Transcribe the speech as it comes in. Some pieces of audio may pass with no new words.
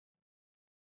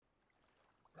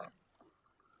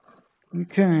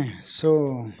Okay,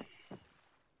 so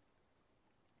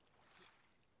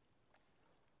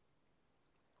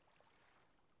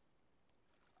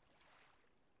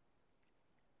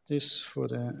this for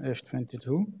the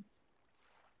F-22.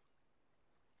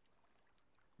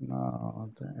 Now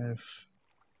the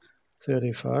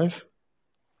F-35.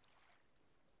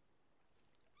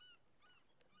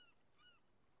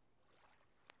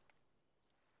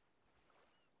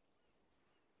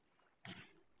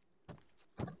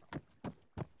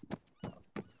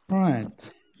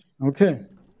 Right, okay.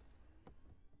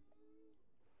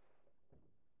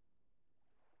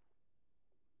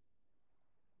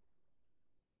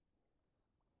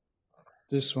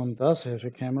 This one does have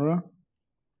a camera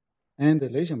and a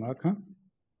laser marker.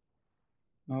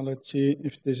 Now let's see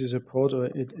if this is a pod or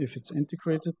if it's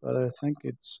integrated, but I think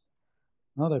it's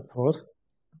not a pod.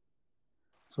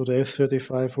 So the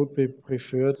F-35 would be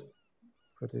preferred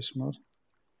for this mod.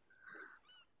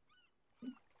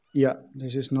 Yeah,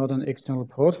 this is not an external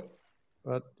pod,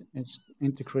 but it's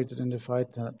integrated in the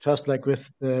fighter, just like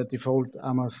with the default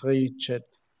Arma 3 jet.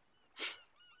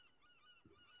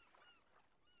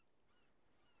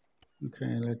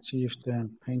 Okay, let's see if the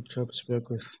paint jobs work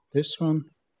with this one.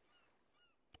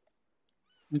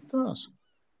 It does.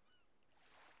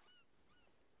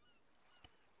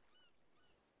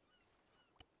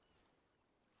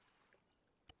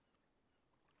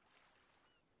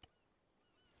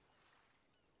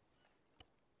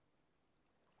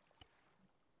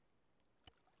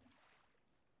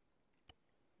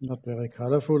 Not very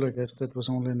colorful. I guess that was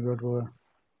only in World War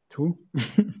II.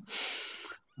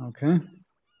 Okay.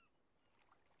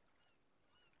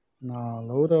 Now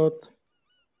loadout.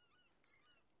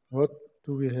 What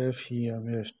do we have here?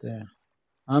 We have the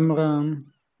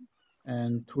AMRAAM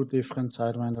and two different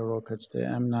Sidewinder rockets. The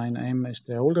M9M is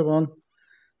the older one,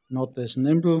 not as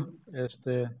nimble as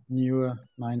the newer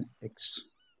 9X.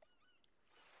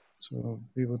 So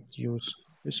we would use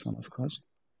this one, of course.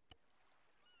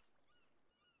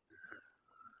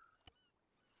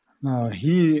 Now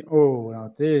here, oh,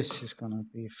 well, this is gonna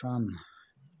be fun.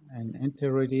 An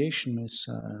anti-radiation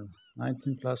missile,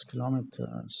 19 plus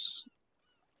kilometers.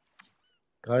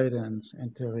 Guidance,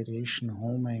 anti-radiation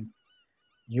homing.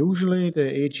 Usually the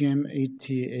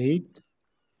AGM-88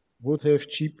 would have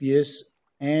GPS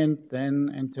and then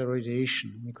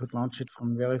anti-radiation. You could launch it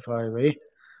from very far away.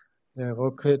 The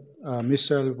rocket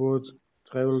missile would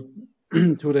travel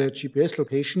to the GPS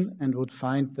location and would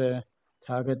find the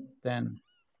target then.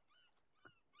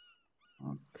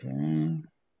 Okay.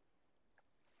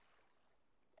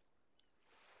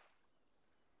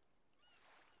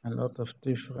 A lot of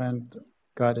different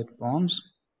guided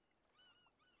bombs.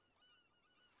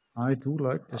 I do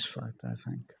like this fight, I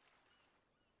think.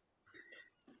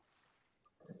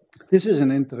 This is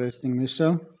an interesting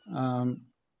missile.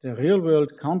 The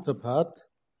real-world counterpart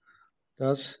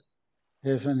does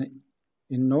have an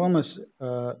enormous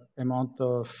amount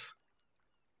of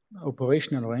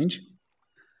operational range,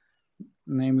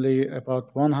 namely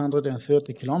about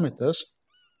 130 kilometers,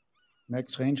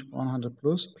 max range 100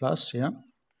 plus, yeah.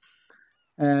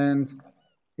 And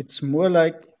it's more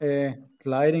like a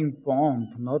gliding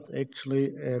bomb, not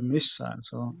actually a missile.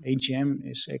 So AGM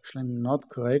is actually not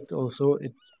correct, although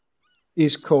it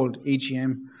is called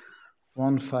AGM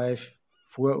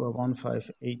 154 or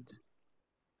 158.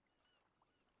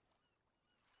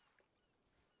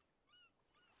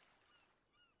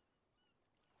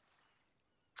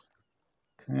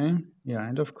 Okay, yeah,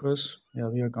 and of course, yeah,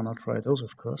 we are gonna try those,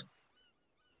 of course.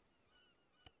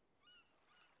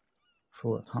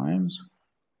 4 times.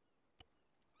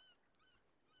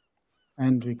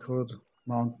 And we could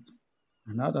mount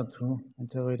another 2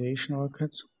 anti-radiation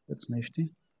rockets. That's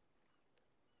nifty.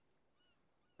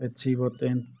 Let's see what the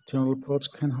internal ports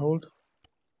can hold.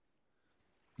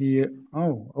 Here,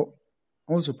 oh,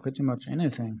 also pretty much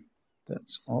anything.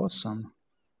 That's awesome.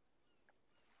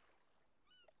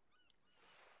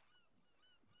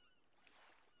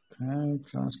 Okay,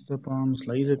 cluster bombs,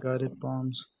 laser-guided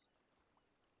bombs.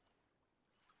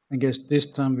 I guess this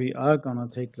time we are gonna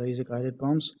take laser-guided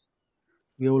bombs.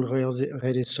 We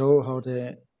already saw how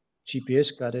the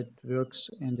GPS-guided works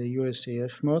in the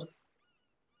USAF mod.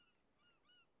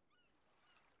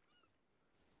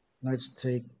 Let's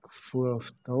take 4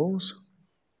 of those.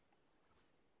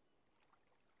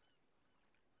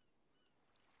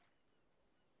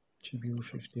 GPU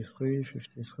 53,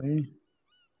 53.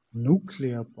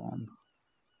 Nuclear bomb.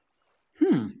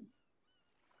 Does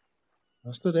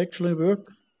that actually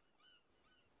work?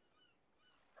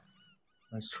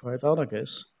 Let's try it out, I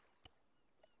guess.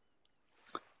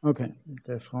 Okay,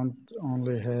 the front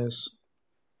only has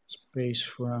space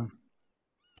for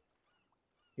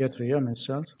air-to-air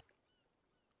missiles.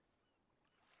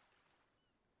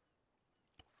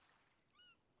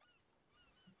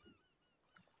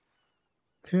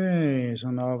 Okay, so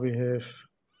now we have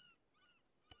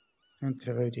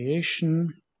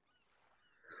anti-radiation,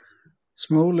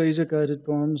 small laser-guided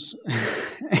bombs,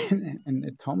 an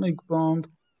atomic bomb.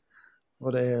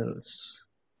 What else?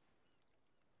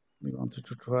 We wanted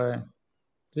to try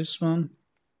this one,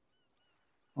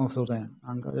 also the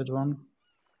unguided one.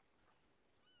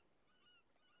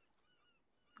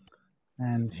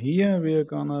 And here we are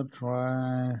gonna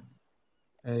try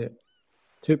a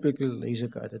typical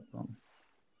laser-guided bomb,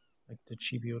 like the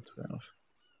GBO-12.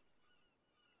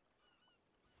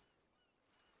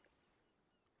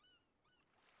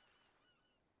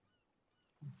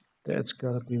 That's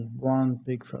gotta be one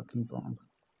big fucking bomb.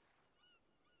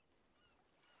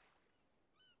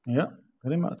 Yeah,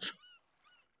 pretty much.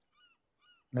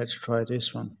 Let's try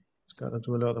this one. It's gotta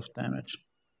do a lot of damage.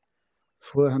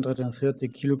 430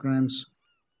 kilograms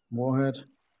warhead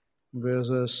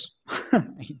versus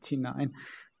 89.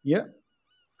 Yeah,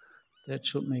 that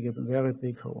should make a very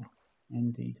big hole,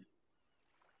 indeed.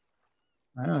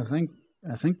 I think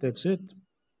that's it.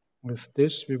 With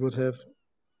this, we would have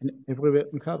every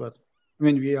weapon covered. I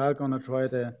mean, we are gonna try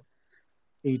the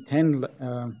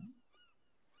A10,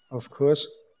 of course.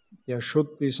 There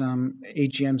should be some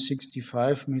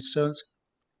AGM-65 missiles.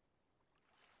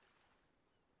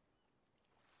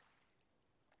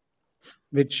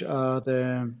 Which are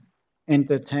the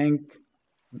anti-tank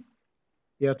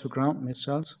air-to-ground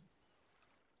missiles.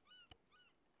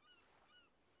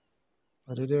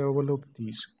 Or did I overlook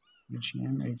these?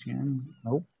 AGM,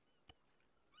 no.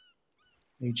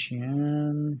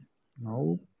 AGM,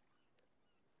 no.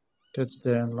 That's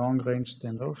the long-range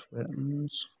standoff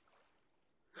weapons.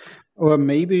 Or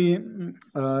maybe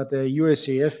the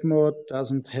USAF mod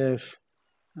doesn't have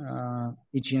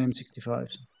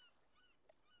AGM-65s.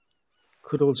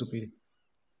 Could also be.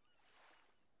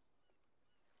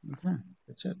 Okay,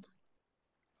 that's it.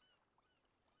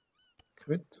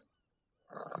 Quit.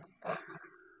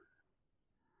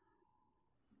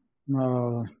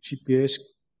 Now, GPS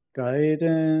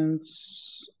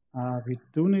guidance. We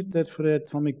do need that for the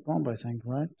atomic bomb, I think,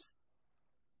 right?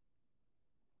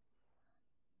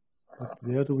 But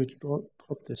where do we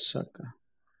drop this sucker?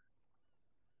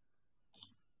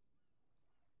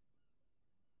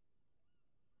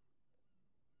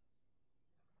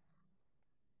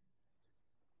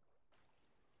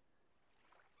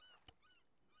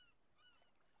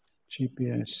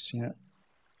 GPS, yeah,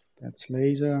 that's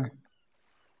laser.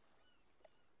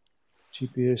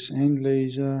 GPS and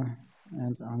laser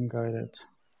and unguided.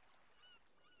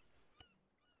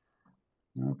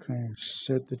 Okay,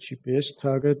 set the GPS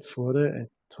target for the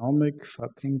atomic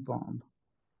fucking bomb.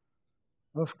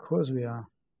 Of course we are.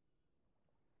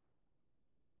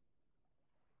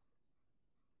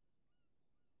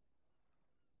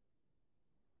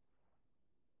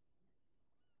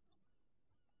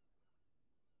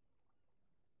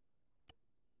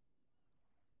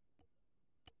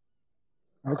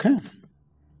 Okay,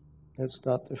 let's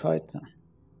start the fight.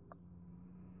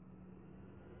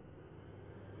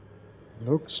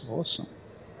 Looks awesome.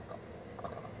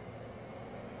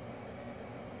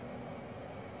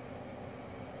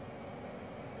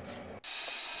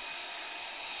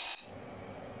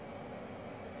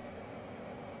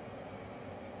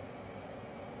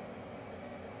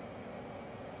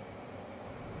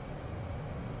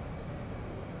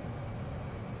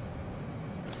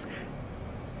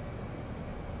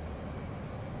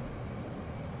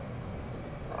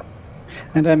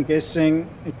 And I'm guessing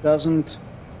it doesn't,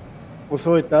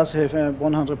 although it does have a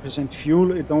 100%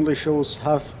 fuel, it only shows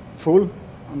half full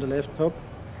on the left top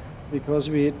because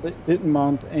we didn't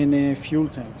mount any fuel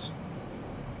tanks.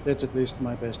 That's at least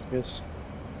my best guess.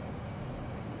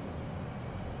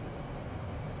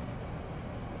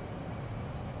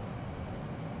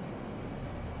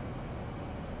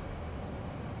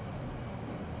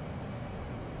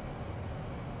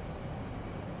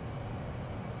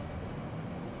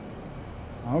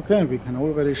 Okay, we can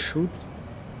already shoot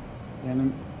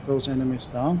those enemies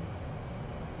down.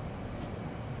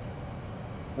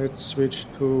 Let's switch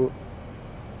to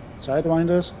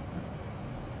Sidewinders.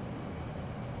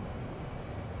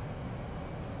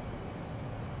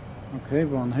 Okay,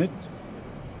 one hit.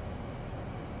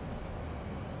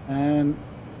 And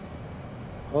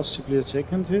possibly a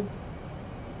second hit.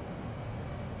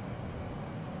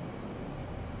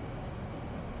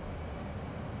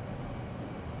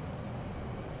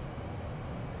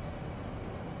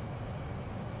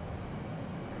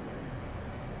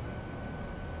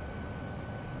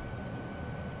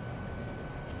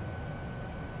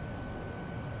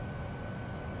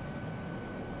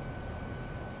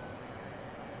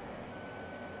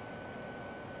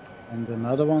 And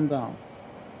another one down.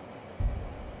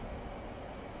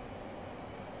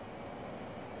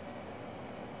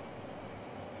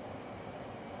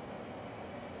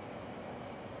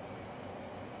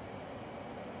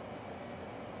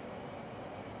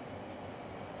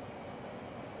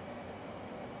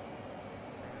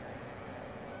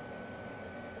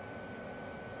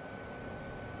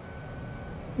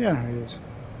 Yeah, he is.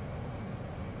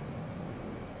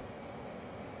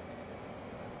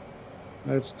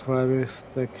 Let's try with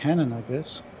the cannon, I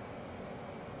guess.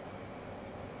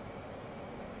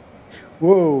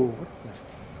 Whoa, what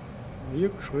the are you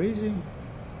crazy?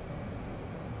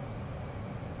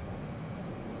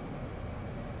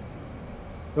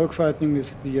 Dogfighting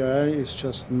with DI is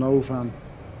just no fun.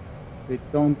 They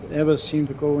don't ever seem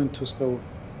to go into stall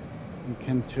and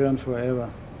can turn forever.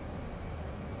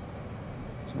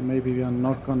 So maybe we are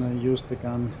not gonna use the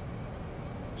gun.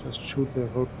 Just shoot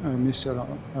the missile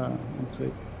onto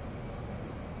it.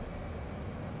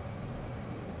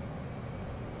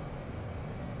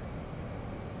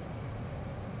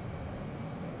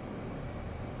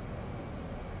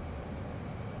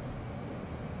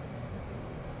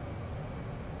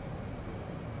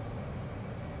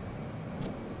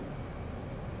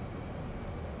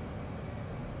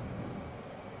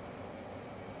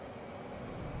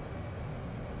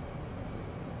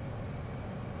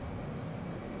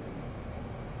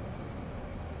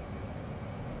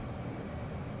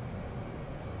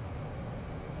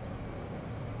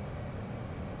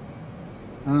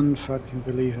 Unfucking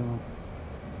believable.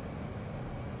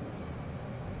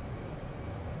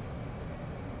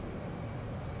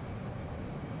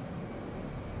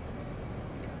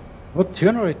 What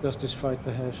turn rate does this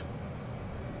fighter have?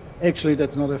 Actually,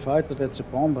 that's not a fighter, that's a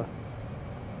bomber.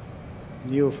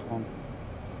 Neofron.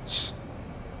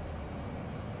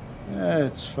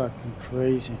 That's fucking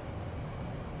crazy.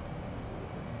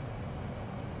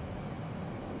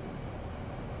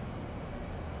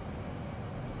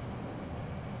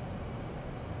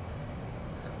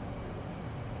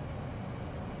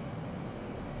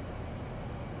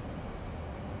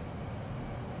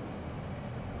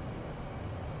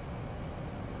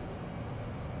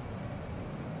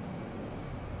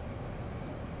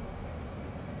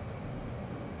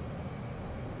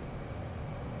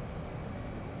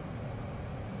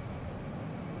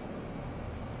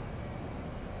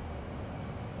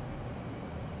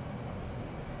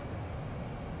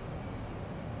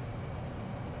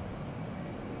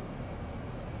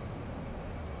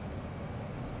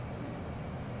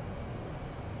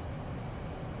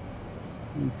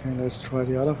 Okay, let's try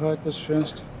the other fighters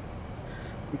first,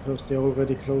 because they're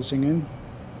already closing in.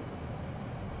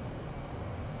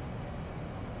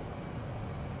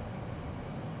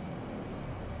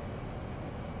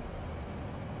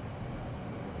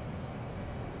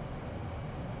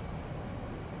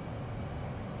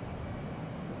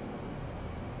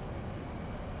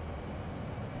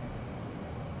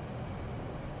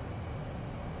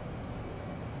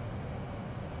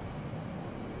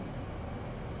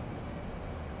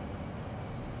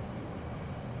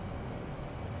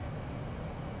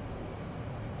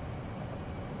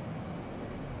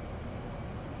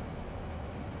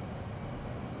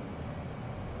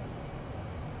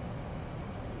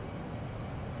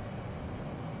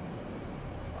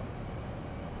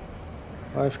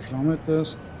 Five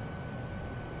kilometers.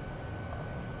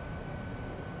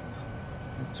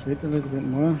 Let's wait a little bit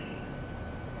more.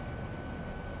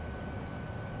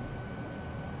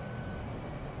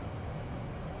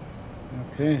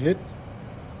 Okay, hit.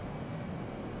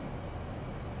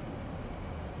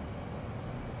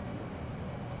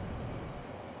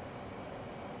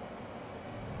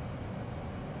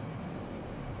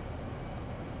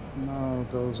 Now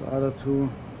those other two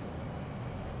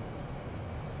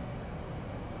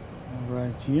are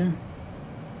right here.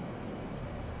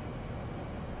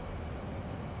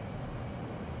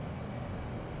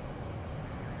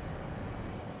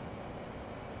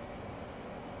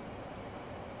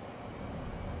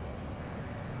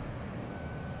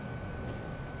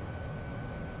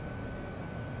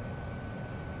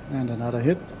 And another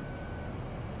hit.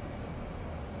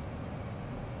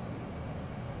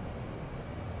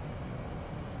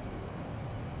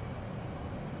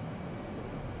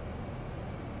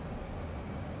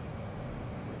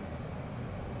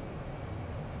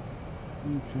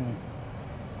 Okay,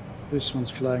 this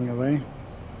one's flying away,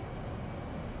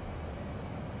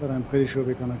 but I'm pretty sure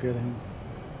we're gonna get him.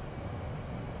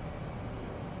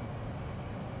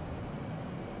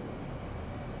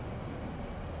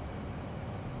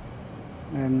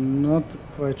 I'm not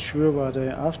quite sure why the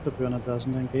afterburner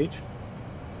doesn't engage.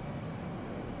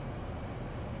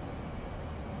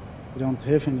 But don't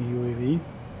have any UAV,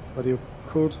 but you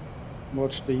could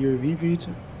watch the UAV feed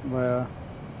via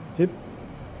HIP.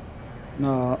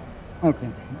 Now, okay,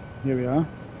 here we are.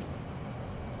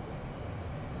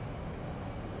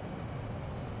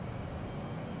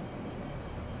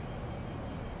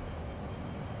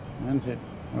 And hit,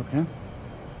 okay.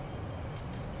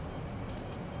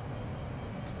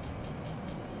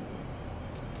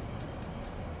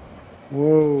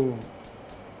 Whoa.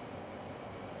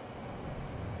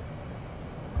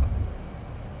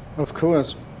 Of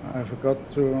course, I forgot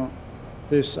to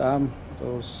disarm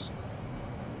those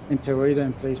anti-radar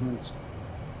emplacements.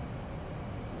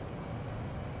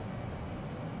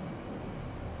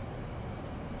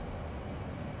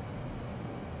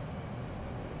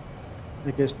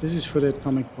 I guess this is for the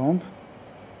atomic bomb.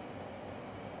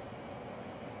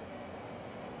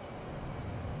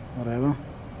 Whatever.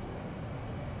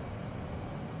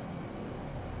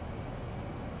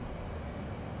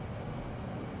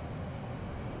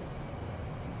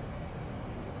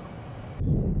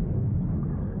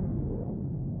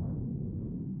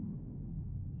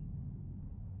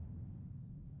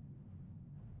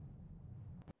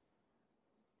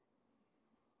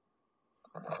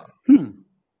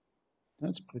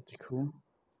 That's pretty cool.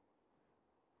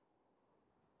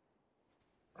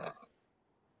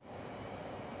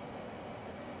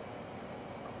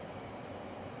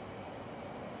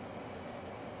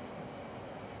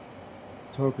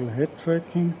 Toggle head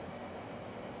tracking.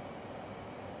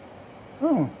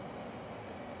 Oh,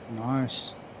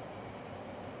 nice.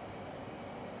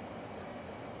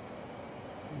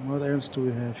 What else do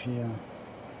we have here?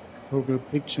 Toggle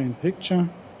picture in picture.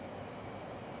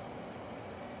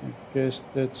 I guess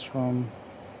that's from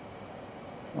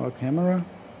our camera.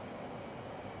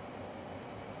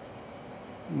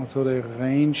 Although the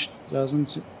range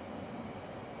doesn't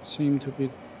seem to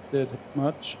be that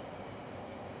much.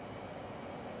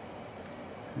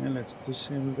 Okay, let's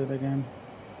disable that again.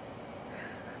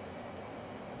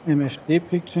 MFD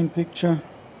picture in picture.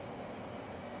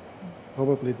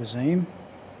 Probably the same.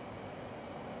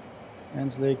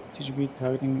 And select TGB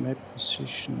targeting map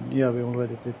position. Yeah, we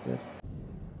already did that.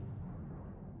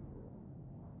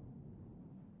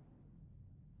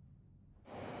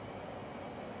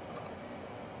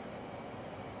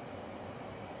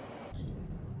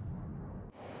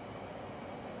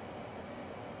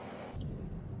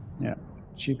 Yeah,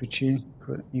 GPG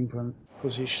input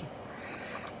position.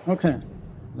 Okay,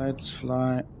 let's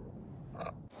fly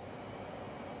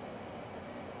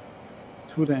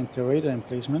to the anti-radar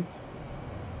emplacement.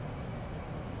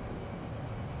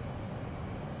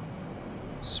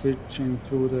 Switching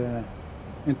to the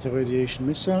anti-radiation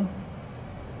missile.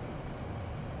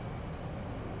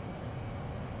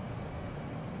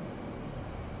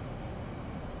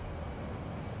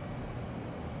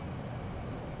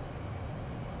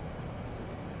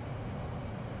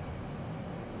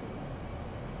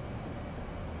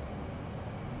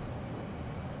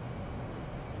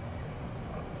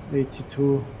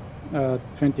 (82)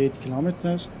 28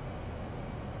 kilometers.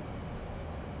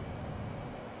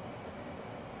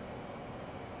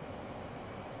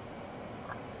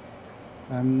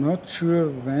 I'm not sure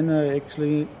when I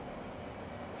actually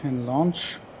can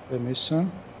launch the missile.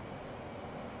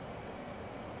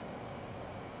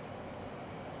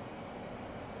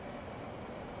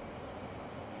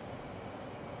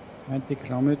 (20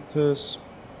 kilometers)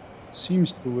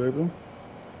 seems doable.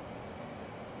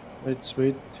 Let's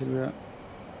wait till we're...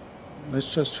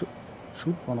 Let's just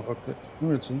shoot one rocket.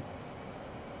 We'll see.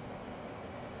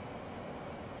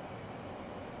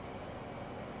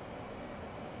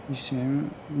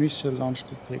 ECM missile launch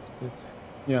detected.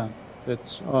 Yeah,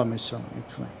 that's our missile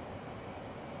actually.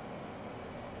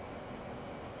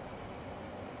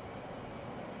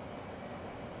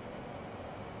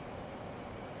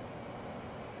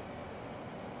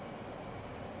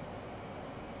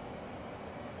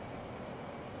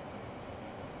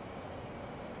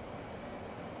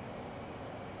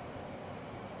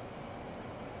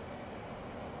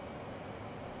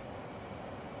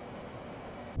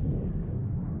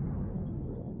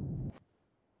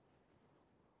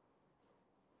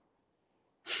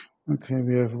 Okay,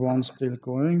 we have one still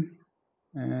going,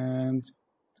 and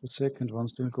the second one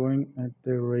still going, and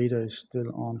the radar is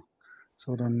still on.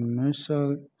 So the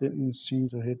missile didn't seem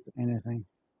to hit anything.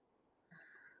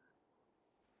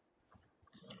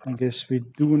 I guess we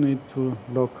do need to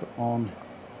lock on.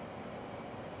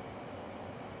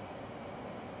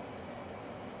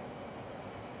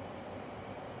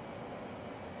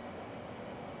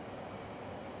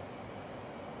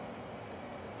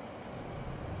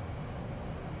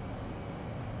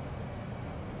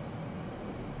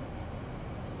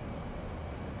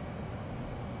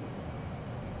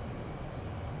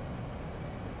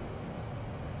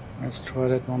 Let's try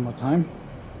that one more time.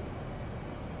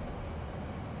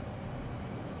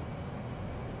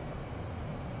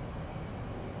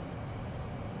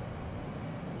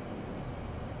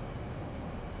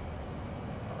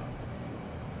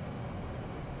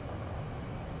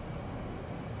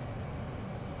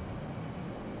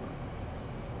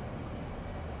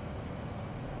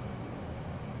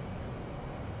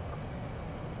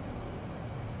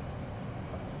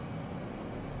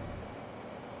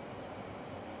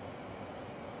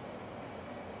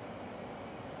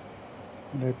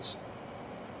 Let's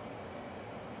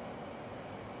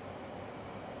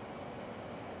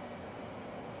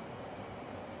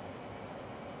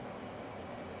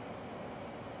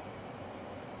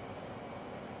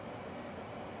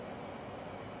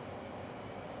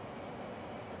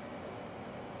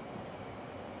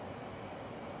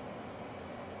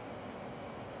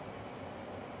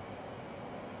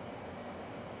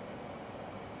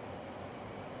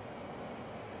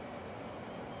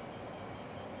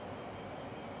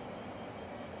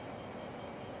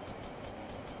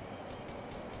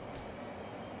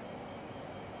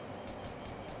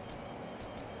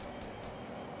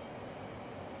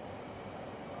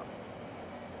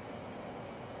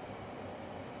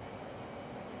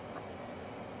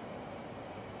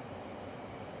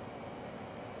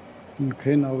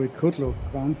okay, now we could look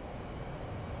one.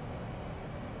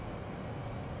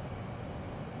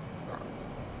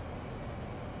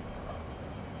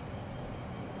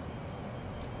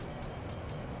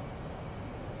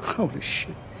 Holy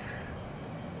shit.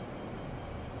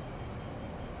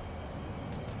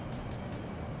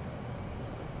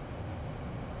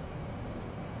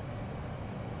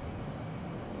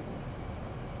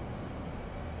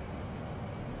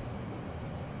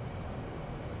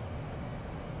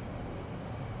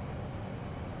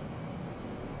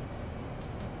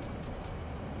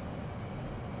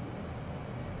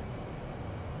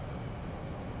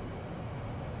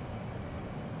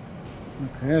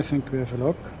 Okay, I think we have a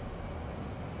lock.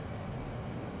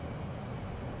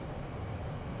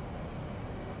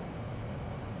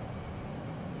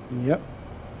 Yep,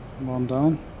 one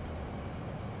down.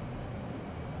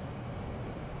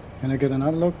 Can I get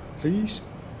another lock, please?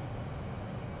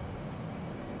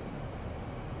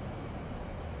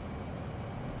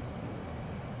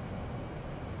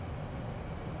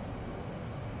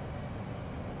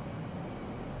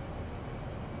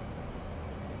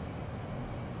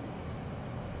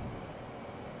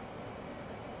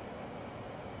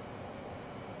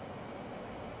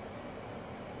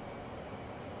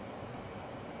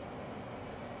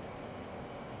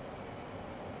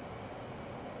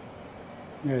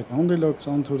 Yeah, it only locks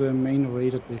onto the main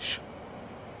radar dish,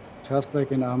 just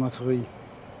like in Arma 3.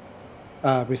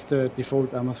 With the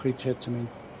default Arma 3 jets, I mean.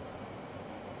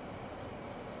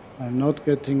 I'm not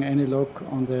getting any lock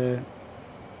on the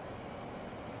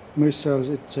missiles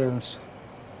itself.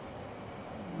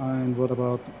 And what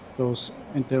about those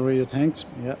interior tanks?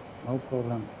 Yeah, no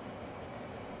problem.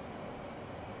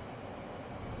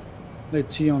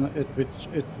 Let's see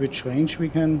at which range we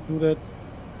can do that.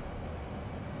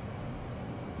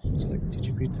 Select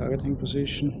TGP targeting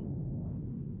position.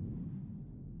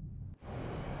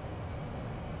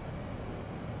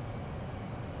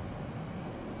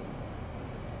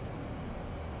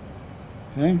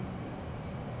 Okay.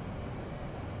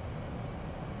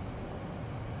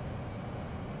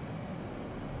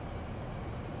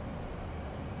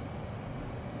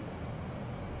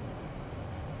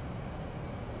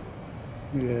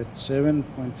 We're at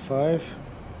 7.5.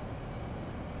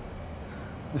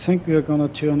 I think we are gonna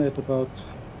turn at about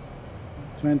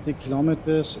 20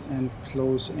 kilometers and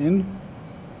close in,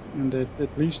 and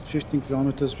at least 15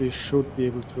 kilometers we should be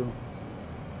able to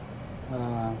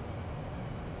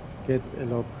get a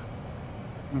lock.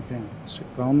 Okay, it's a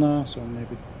corner, so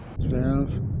maybe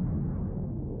 12.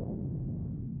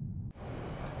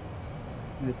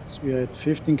 We are at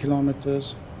 15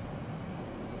 kilometers.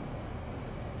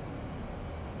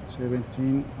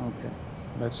 17. Okay,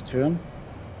 let's turn.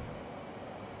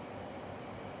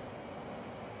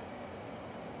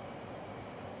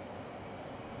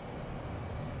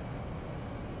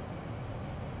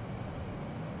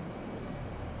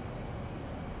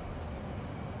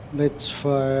 Let's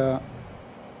fire,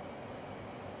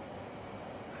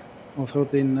 although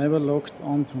they never locked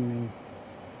onto me.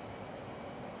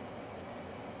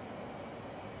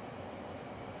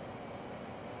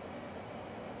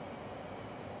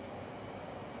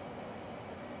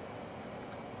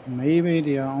 Maybe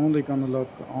they are only gonna lock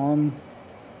on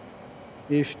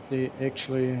if they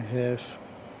actually have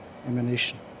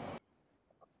ammunition.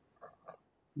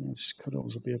 This could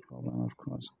also be a problem, of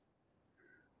course.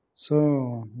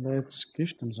 So let's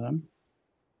give them some.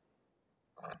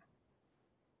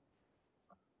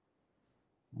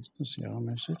 What's this error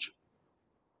message?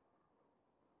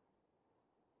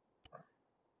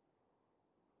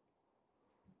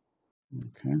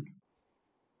 Okay.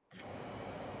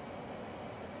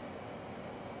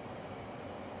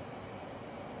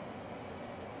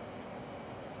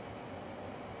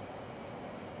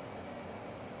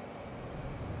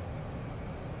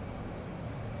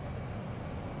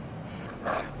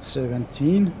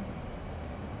 $17.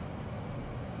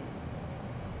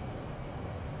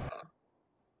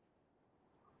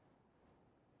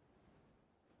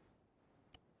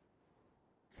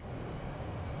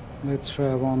 Let's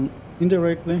fire one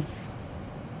indirectly.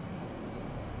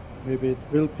 Maybe it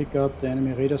will pick up the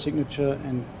enemy radar signature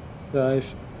and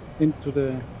dive into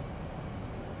the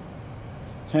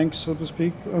tank, so to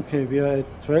speak. Okay, we are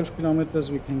at 12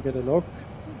 kilometers. We can get a lock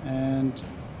and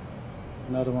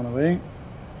another one away.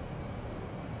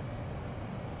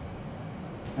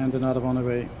 And another one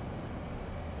away.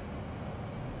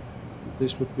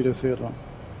 This would be the third one.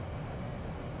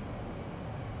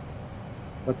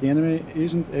 But the enemy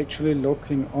isn't actually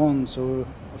locking on, so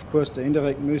of course the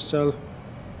indirect missile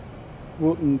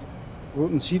wouldn't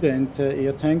see the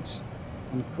anti-air tanks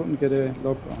and couldn't get a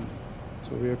lock on.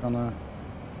 So we're gonna...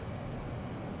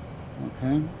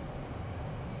 Okay.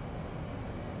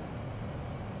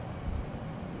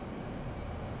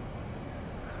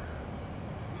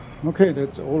 Okay,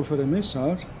 that's all for the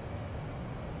missiles.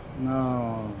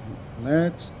 Now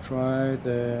let's try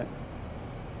the...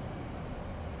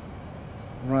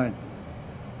 Right.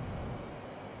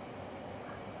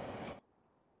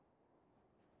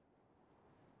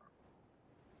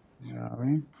 Yeah,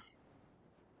 right.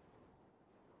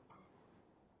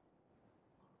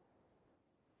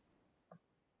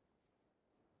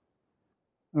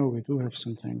 Oh, we do have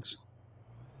some tanks.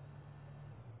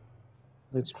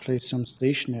 Let's place some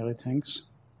stationary tanks.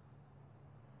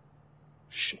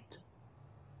 Shit.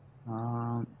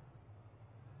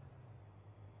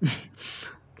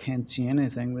 Can't see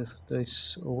anything with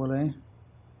this overlay.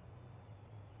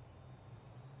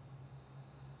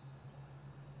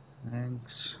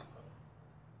 Thanks.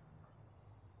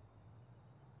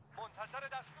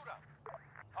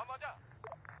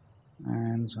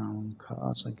 And some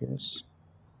cars, I guess.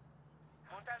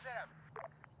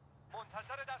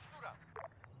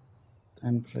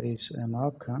 Then place a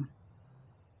marker.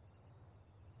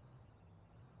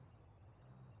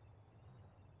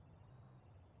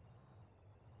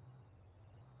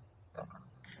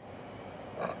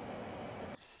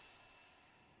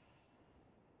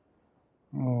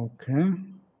 Okay.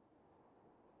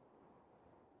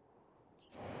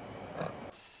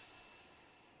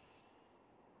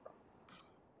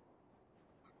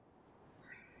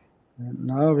 And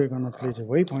now we're gonna place a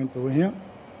waypoint over here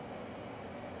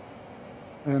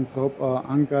and drop our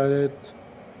unguided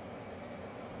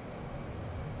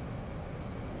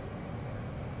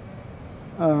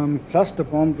cluster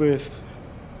bomb with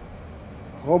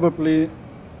probably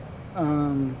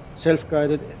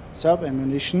self-guided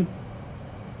sub-ammunition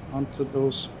onto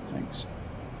those tanks.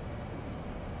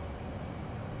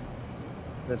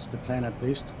 That's the plan, at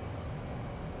least.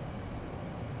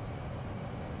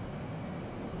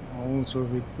 Also,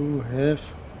 we do have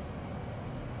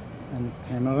a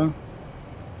camera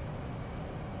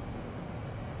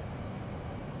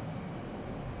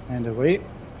and a way.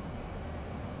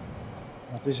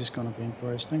 Now, this is going to be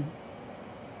interesting.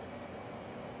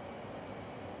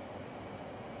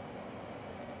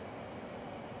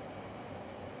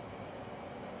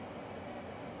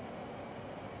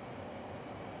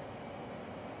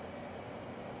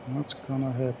 What's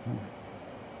gonna happen?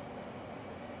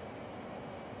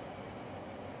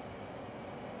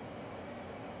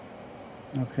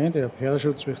 Okay, there are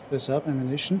parachutes with the sub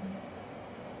ammunition.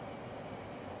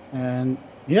 And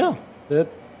yeah, that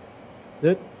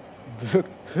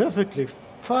worked perfectly.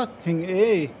 Fucking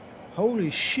A. Holy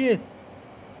shit.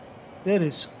 That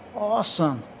is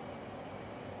awesome.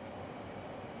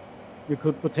 You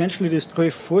could potentially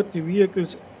destroy 40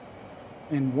 vehicles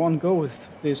in one go with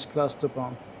this cluster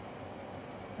bomb.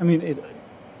 I mean, it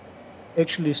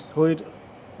actually destroyed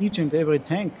each and every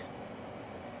tank.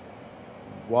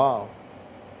 Wow.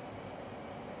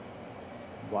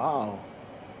 Wow.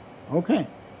 Okay.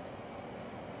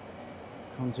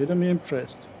 Consider me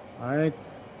impressed. I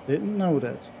didn't know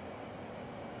that.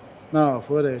 Now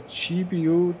for the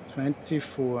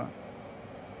GBU-24.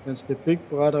 That's the big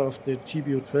brother of the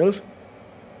GBU-12,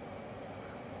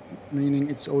 meaning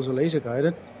it's also laser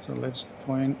guided. So let's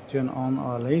turn on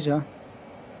our laser.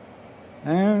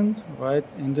 And right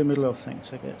in the middle of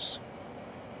things, I guess.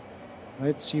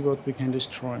 Let's see what we can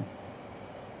destroy.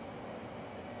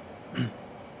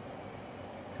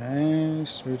 Okay,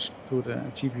 switch to the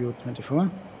GPU 24.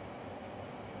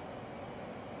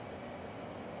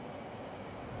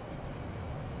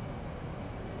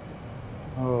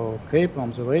 Okay,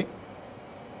 bombs away.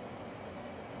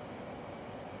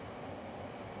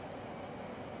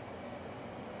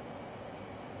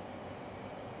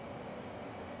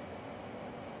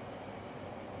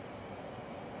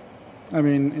 I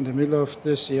mean, in the middle of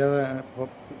this area, I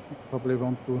probably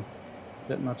won't do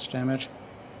that much damage.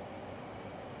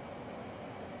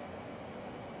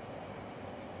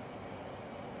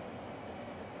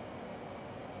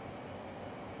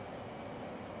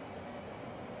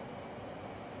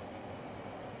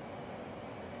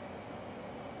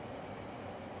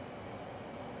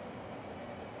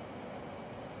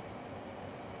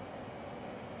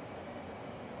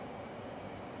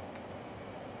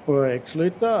 Or actually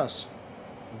it does.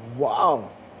 Wow!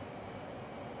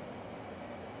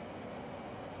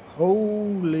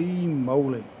 Holy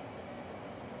moly!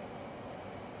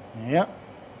 Yeah.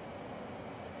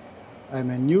 I'm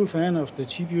a new fan of the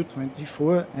GPU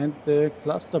 24 and the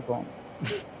cluster bomb.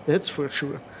 That's for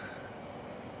sure.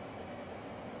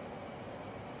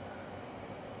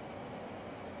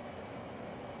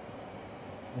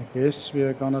 I guess we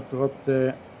are gonna drop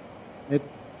the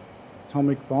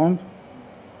atomic bomb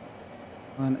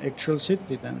on an actual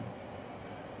city then.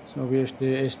 So we have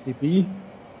the SDB.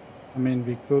 I mean,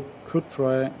 we could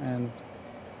try and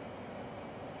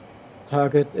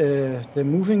target the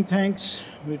moving tanks,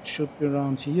 which should be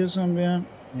around here somewhere.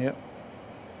 Yeah.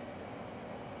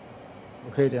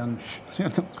 Okay, they're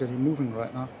not really moving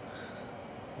right now,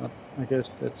 but I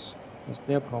guess that's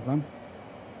their problem.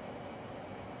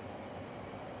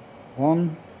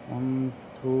 One,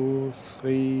 2,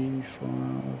 3, 4,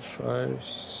 5,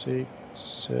 6,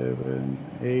 7,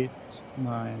 8,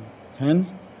 9, 10,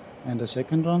 and the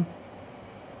second one.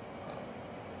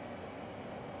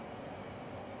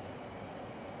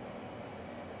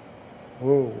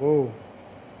 Whoa, whoa!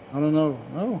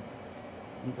 No!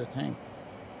 In the tank.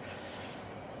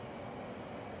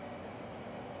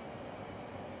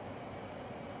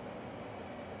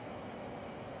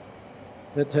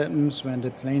 That happens when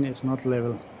the plane is not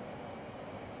level.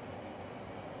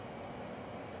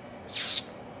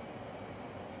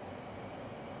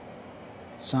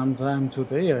 Sometime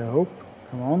today, I hope.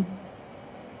 Come on.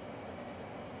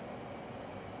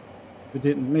 We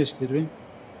didn't miss, did we?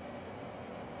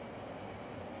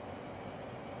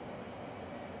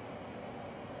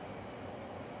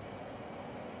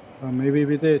 Or maybe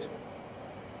we did.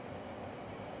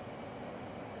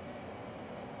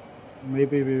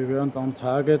 Maybe we weren't on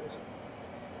target.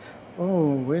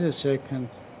 Oh, wait a second.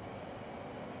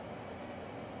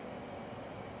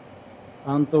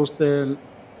 Aren't those the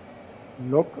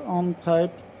lock-on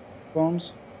type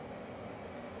bombs?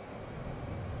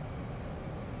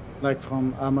 Like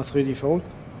from Arma 3D Fold?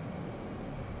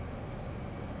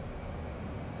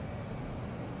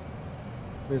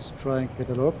 Let's try and get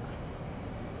a lock.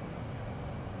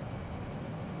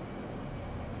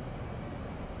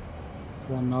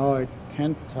 For now I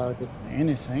can't target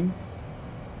anything.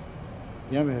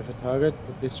 Yeah, we have a target,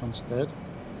 but this one's dead.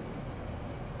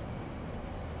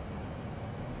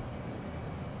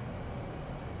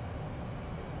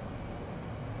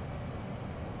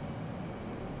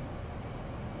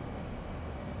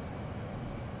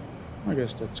 I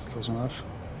guess that's close enough.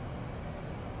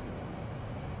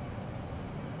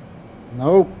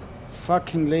 Nope!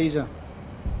 Fucking laser!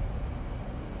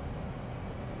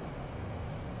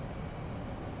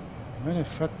 Where the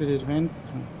fuck did it went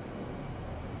to?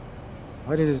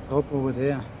 Why did it drop over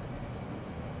there?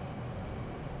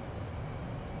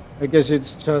 I guess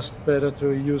it's just better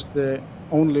to use the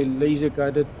only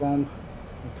laser-guided bomb,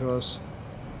 because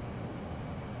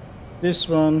this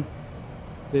one,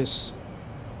 this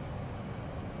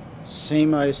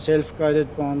semi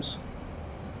self-guided bombs,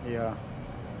 yeah,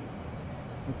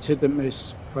 it's hit and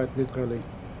miss, quite literally.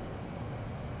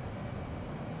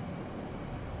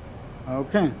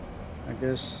 Okay, I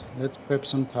guess let's prep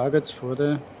some targets for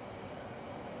the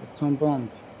atom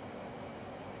bomb.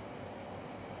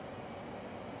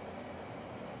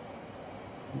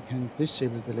 We can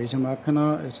disable the laser marker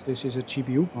now, as this is a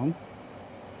GPU bomb.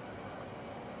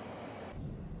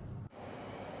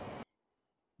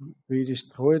 We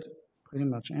destroyed pretty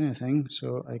much anything,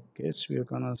 so I guess we are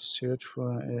gonna search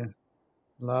for a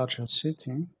larger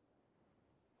city.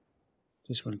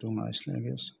 This will do nicely, I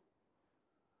guess.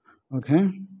 Okay,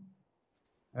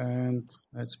 and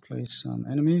let's place some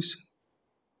enemies.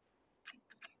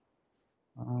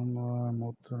 Armor,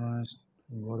 motorized,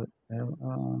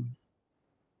 whatever.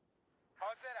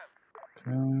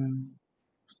 Okay.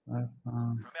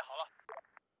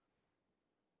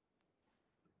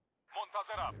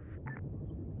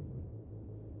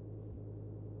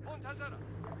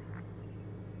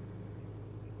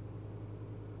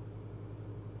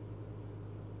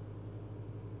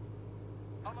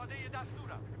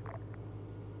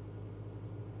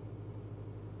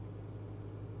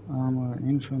 Armor,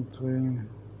 infantry,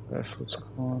 rifle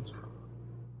squad.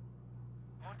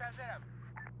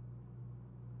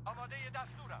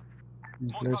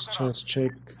 Let's just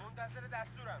check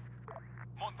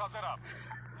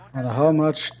how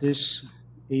much this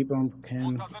A-bomb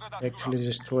can actually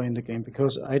destroy in the game,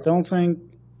 because I don't think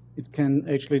it can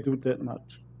actually do that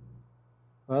much.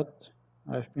 But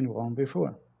I've been wrong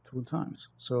before, 2 times.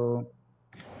 So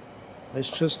let's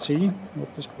just see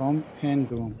what this bomb can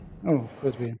do. Oh, of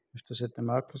course we have to set the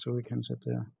marker so we can set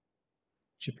the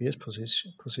GPS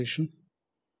position.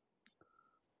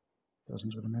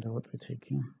 Doesn't really matter what we take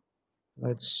here.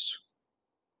 Let's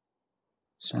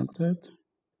center it.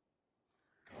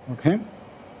 Okay.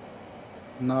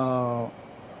 Now,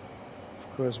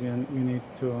 of course, we need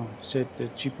to set the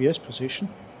GPS position.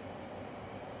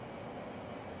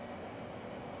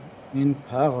 In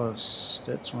Paros,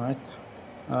 that's right.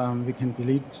 We can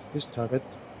delete this target.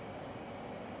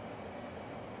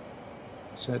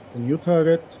 Set the new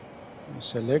target,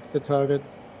 select the target,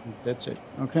 and that's it.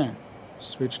 Okay.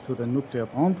 Switch to the nuclear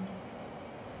bomb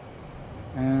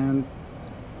and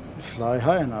fly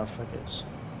high enough, I guess.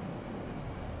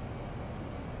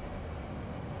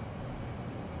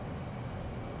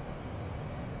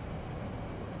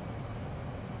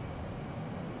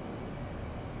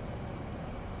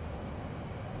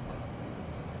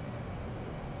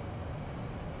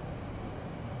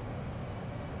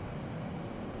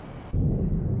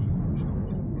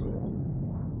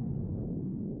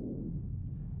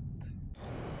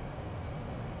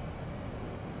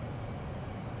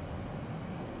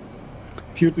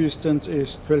 View distance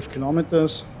is 12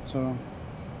 kilometers, so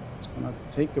it's gonna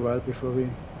take a while before we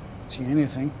see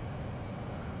anything.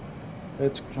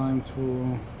 Let's climb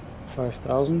to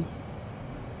 5,000.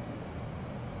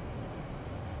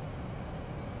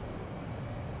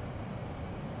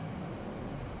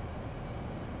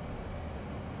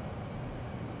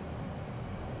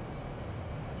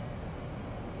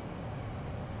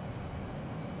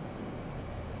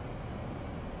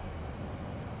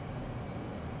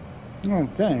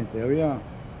 Okay, there we are.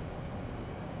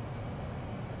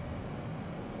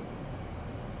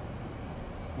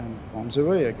 And bombs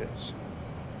away, I guess.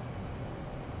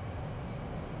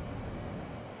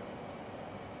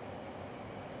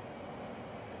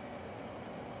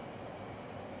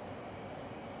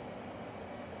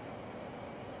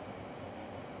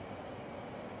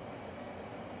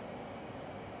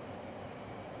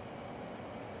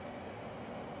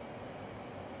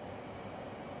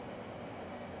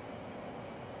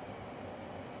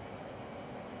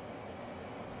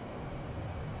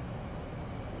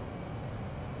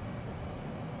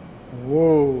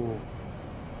 Whoa.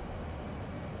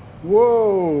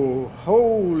 Whoa.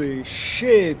 Holy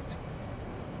shit.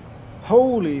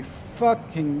 Holy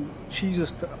fucking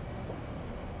Jesus.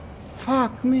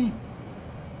 Fuck me.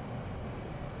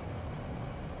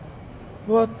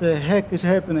 What the heck is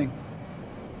happening?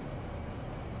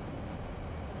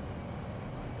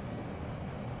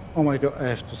 Oh my god, I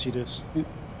have to see this.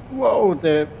 Whoa,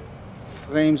 the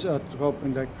frames are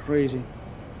dropping like crazy.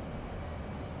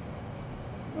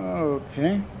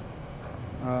 Okay.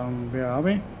 Where are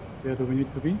we? Where do we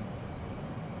need to be?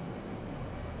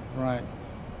 Right.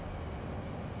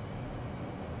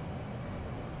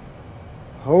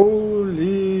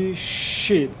 Holy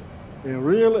shit. A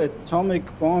real atomic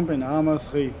bomb in Arma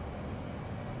 3.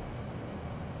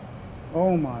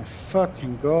 Oh my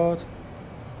fucking god.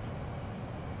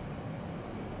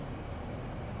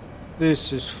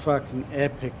 This is fucking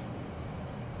epic.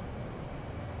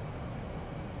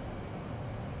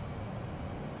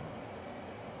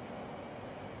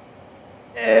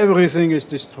 Everything is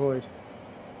destroyed.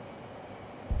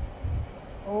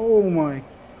 Oh my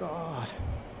god.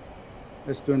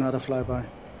 Let's do another flyby.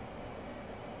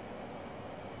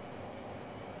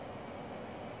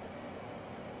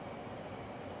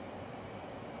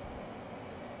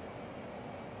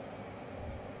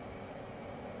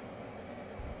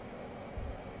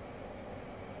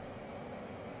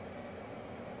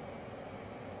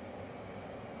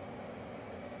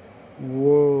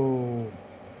 Whoa.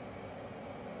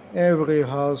 Every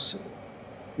house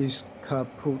is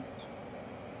kaput.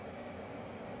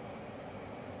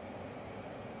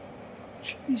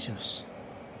 Jesus.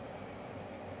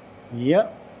 Yeah.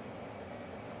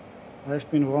 I've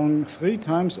been wrong 3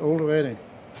 times already.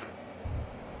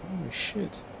 Holy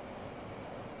shit.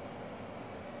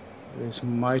 It is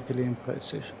mightily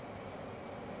impressive.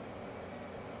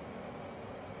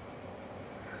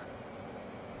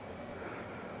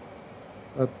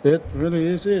 But that really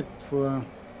is it for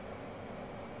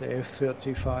the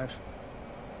F-35.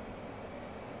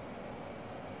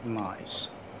 Nice.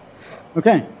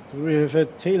 Okay, do we have a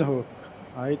tail hook?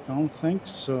 I don't think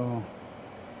so.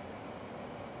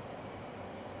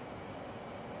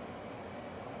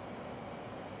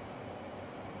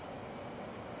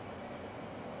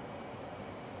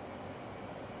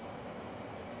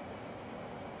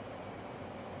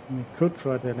 We could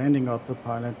try the landing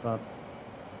autopilot, but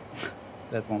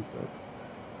that won't work.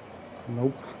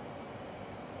 Nope.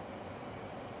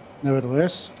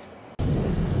 Nevertheless,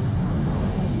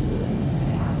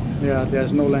 yeah,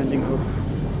 there's no landing hook.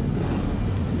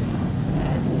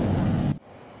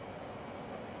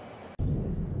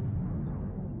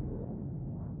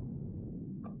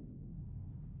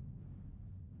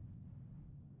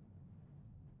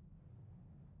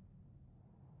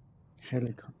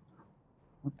 Helicopter.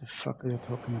 What the fuck are you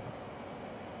talking about?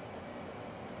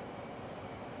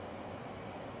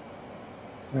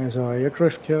 There's our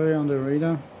aircraft carrier on the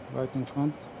radar, right in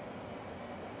front.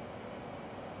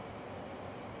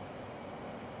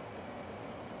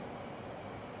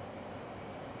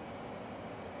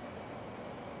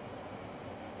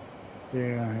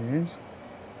 There he is.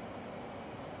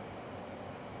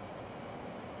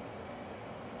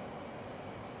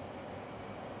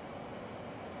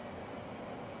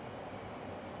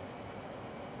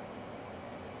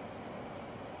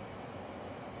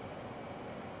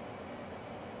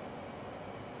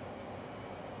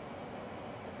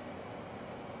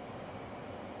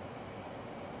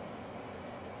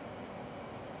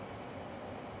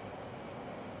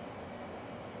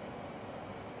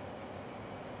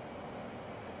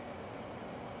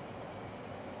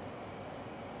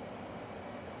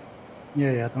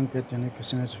 Yeah, don't get your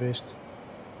knickers in its waist.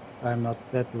 I'm not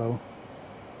that low.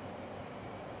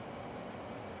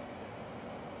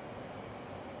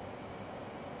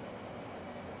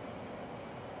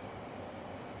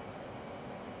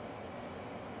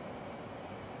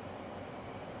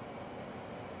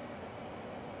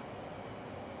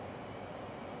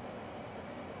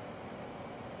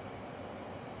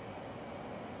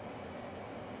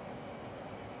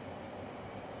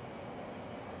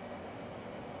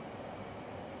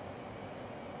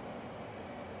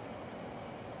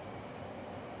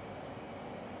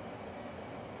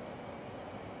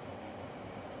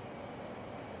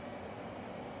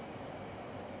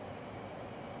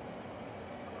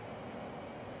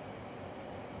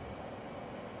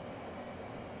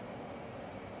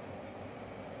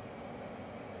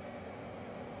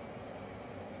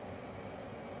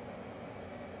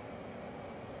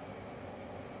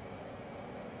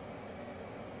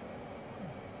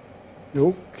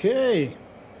 Okay.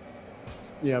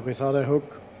 Yeah, without a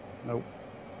hook, nope.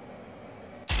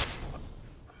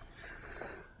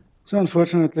 So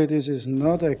unfortunately, this is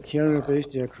not a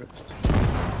carrier-based aircraft.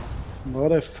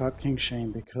 What a fucking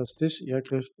shame, because this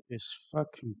aircraft is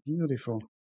fucking beautiful.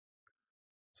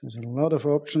 There's a lot of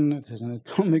options. It has an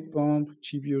atomic bomb,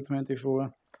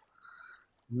 GPU-24.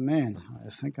 Man, I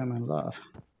think I'm in love.